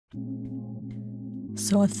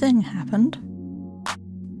So a thing happened.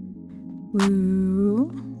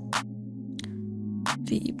 Woo.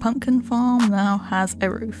 The pumpkin farm now has a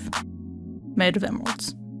roof made of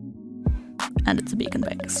emeralds. And it's a beacon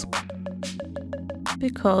base.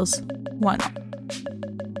 Because why not?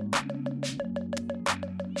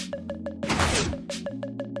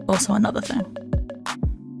 Also another thing.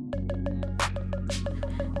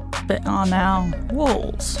 There are now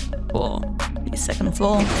walls for the second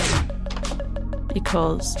floor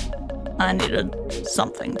because I needed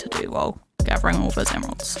something to do while gathering all those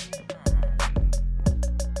emeralds.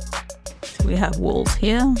 So we have walls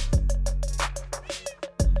here.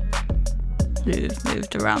 We've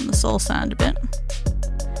moved around the soul sand a bit.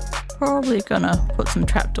 Probably gonna put some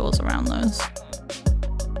trapdoors around those.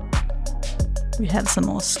 We have some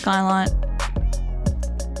more skylight.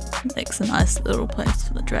 Makes a nice little place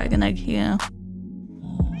for the dragon egg here.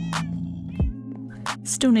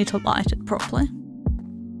 Still need to light it properly.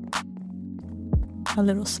 A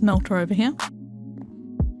little smelter over here.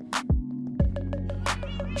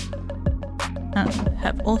 And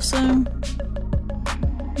have also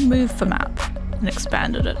moved the map and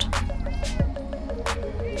expanded it.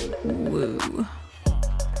 Woo.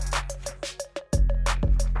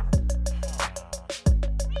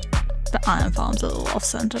 The iron farm's a little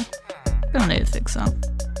off-center. Gonna need to fix that.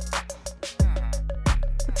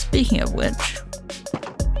 But speaking of which,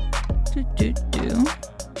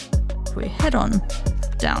 if we head on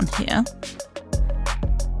down here,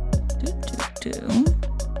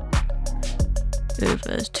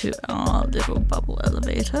 over to our little bubble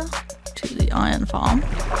elevator to the iron farm.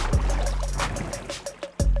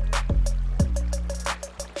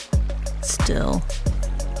 Still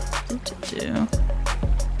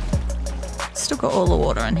got all the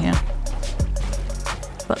water in here,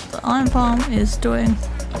 but the iron farm is doing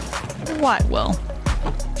quite well.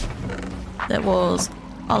 There was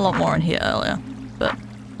a lot more in here earlier, but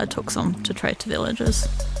I took some to trade to villagers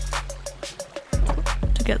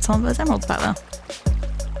to get some of those emeralds back there.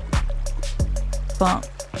 But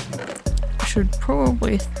I should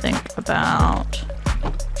probably think about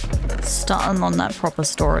starting on that proper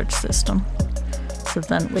storage system, so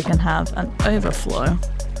then we can have an overflow.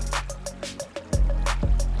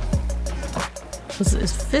 Because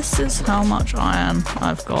if this is how much iron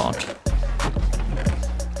I've got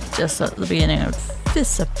just at the beginning of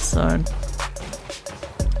this episode,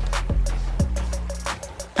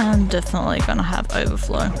 I'm definitely gonna have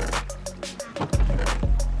overflow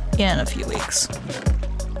in a few weeks.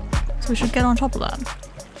 So we should get on top of that.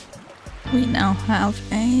 We now have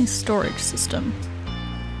a storage system.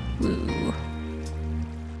 Woo.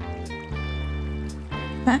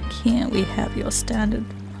 Back here we have your standard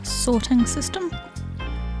sorting system.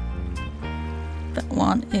 That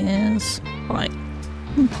one is by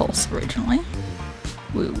Impulse originally.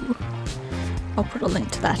 Woo. I'll put a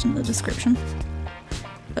link to that in the description.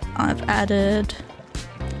 But I've added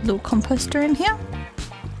a little composter in here.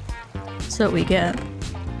 So we get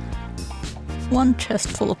one chest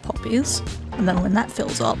full of poppies, and then when that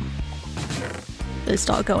fills up, they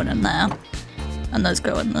start going in there, and those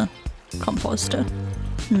go in the composter,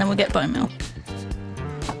 and then we get bone meal.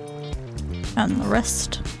 And the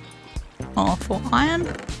rest are for iron.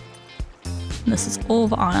 And this is all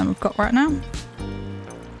the iron we've got right now.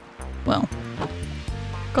 Well,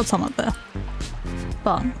 got some up there,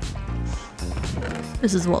 but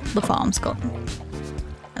this is what the farm's got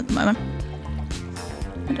at the moment.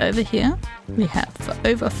 And over here we have the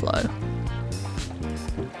overflow.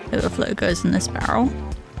 Overflow goes in this barrel,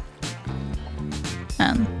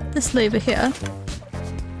 and this lever here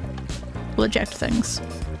will eject things.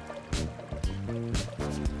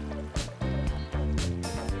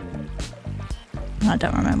 I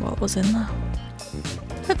don't remember what was in there,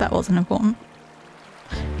 but that wasn't important.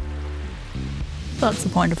 That's the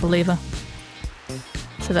point of the lever,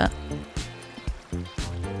 so that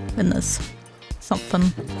when there's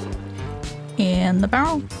something in the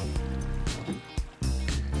barrel,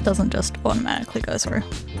 it doesn't just automatically go through.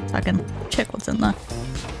 So I can check what's in there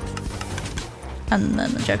and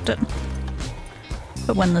then eject it.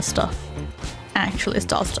 But when the stuff actually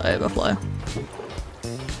starts to overflow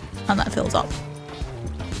and that fills up,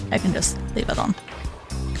 I can just leave it on.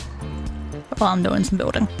 But while I'm doing some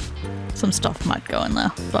building, some stuff might go in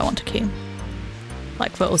there that I want to keep.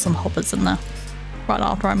 Like there were some hoppers in there right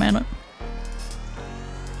after I made it.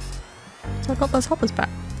 So I got those hoppers back.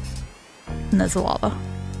 And there's the lava.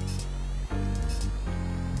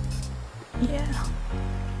 Yeah.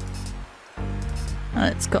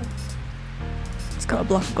 And it's got a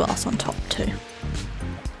block of glass on top too.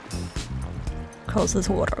 Because there's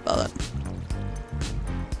water above it.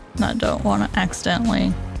 And I don't want to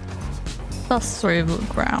accidentally bust through the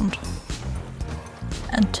ground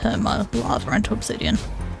and turn my lava into obsidian.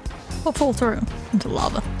 Or fall through into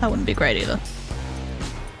lava. That wouldn't be great either.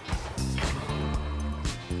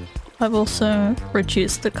 I've also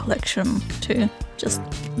reduced the collection to just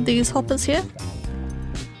these hoppers here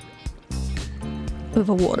with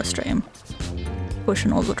a water stream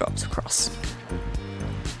pushing all the drops across.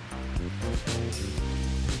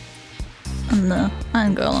 And the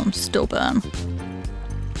iron golems still burn,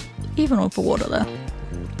 even with the water there,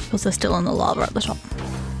 because they're still in the lava at the top.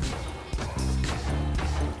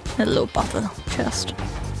 A little buffer chest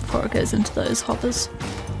before it goes into those hoppers.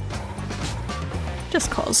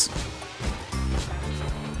 Just cause.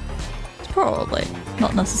 It's probably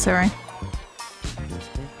not necessary.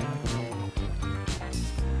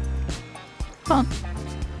 But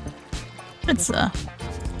it's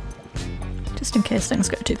just in case things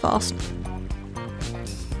go too fast.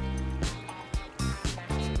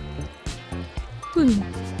 Woo.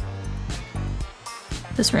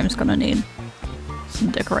 This room's gonna need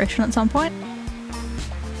some decoration at some point,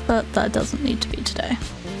 but that doesn't need to be today.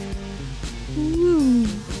 Woo.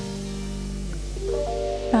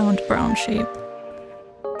 Found brown sheep.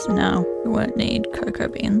 So now we won't need cocoa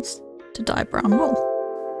beans to dye brown wool.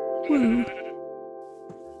 Woo.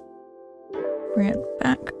 Bring it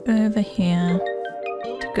back over here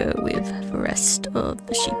to go with the rest of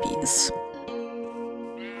the sheepies.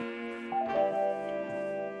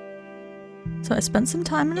 So I spent some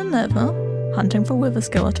time in the nether hunting for wither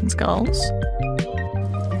skeleton skulls.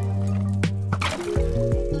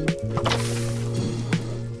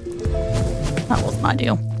 That wasn't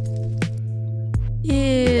ideal.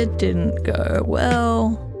 It didn't go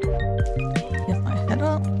well. If I head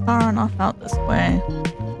up far enough out this way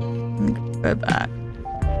and go back.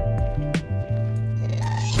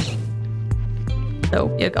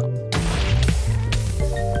 So you go.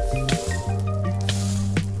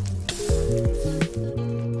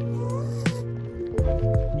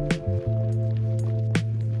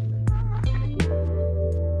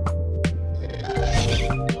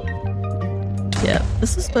 Yeah,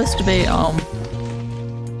 this is supposed to be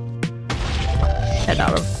head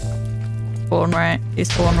out of spawn range,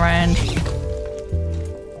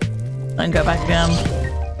 then go back again.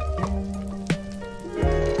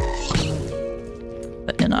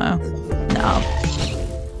 But you know, no.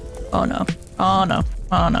 Oh no! Oh no!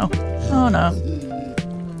 Oh no! Oh no!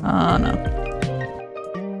 Oh no!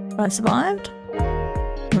 I survived.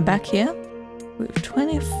 We're back here with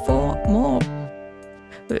 24 more.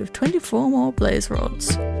 With 24 more blaze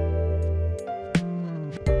rods.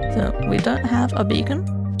 So we don't have a beacon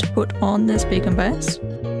to put on this beacon base,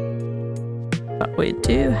 but we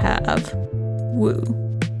do have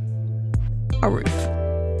a roof.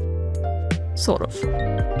 Sort of.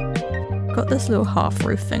 Got this little half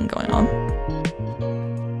roof thing going on,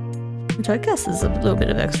 which I guess is a little bit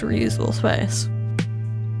of extra reusable space,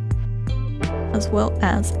 as well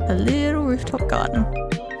as a little rooftop garden.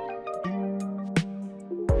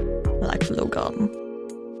 Like the little garden.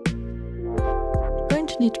 Going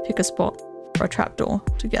to need to pick a spot for a trapdoor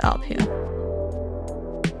to get up here.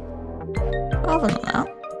 Other than that,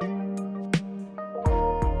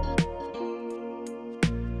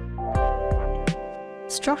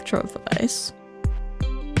 structure of the base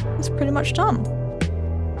is pretty much done.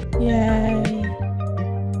 Yay!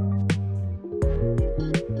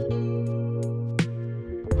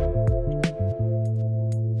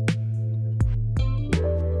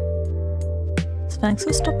 Thanks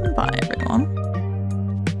for stopping by, everyone.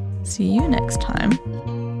 See you next time.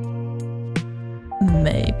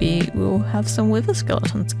 Maybe we'll have some wither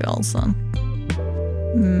skeleton skulls then.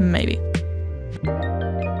 Maybe.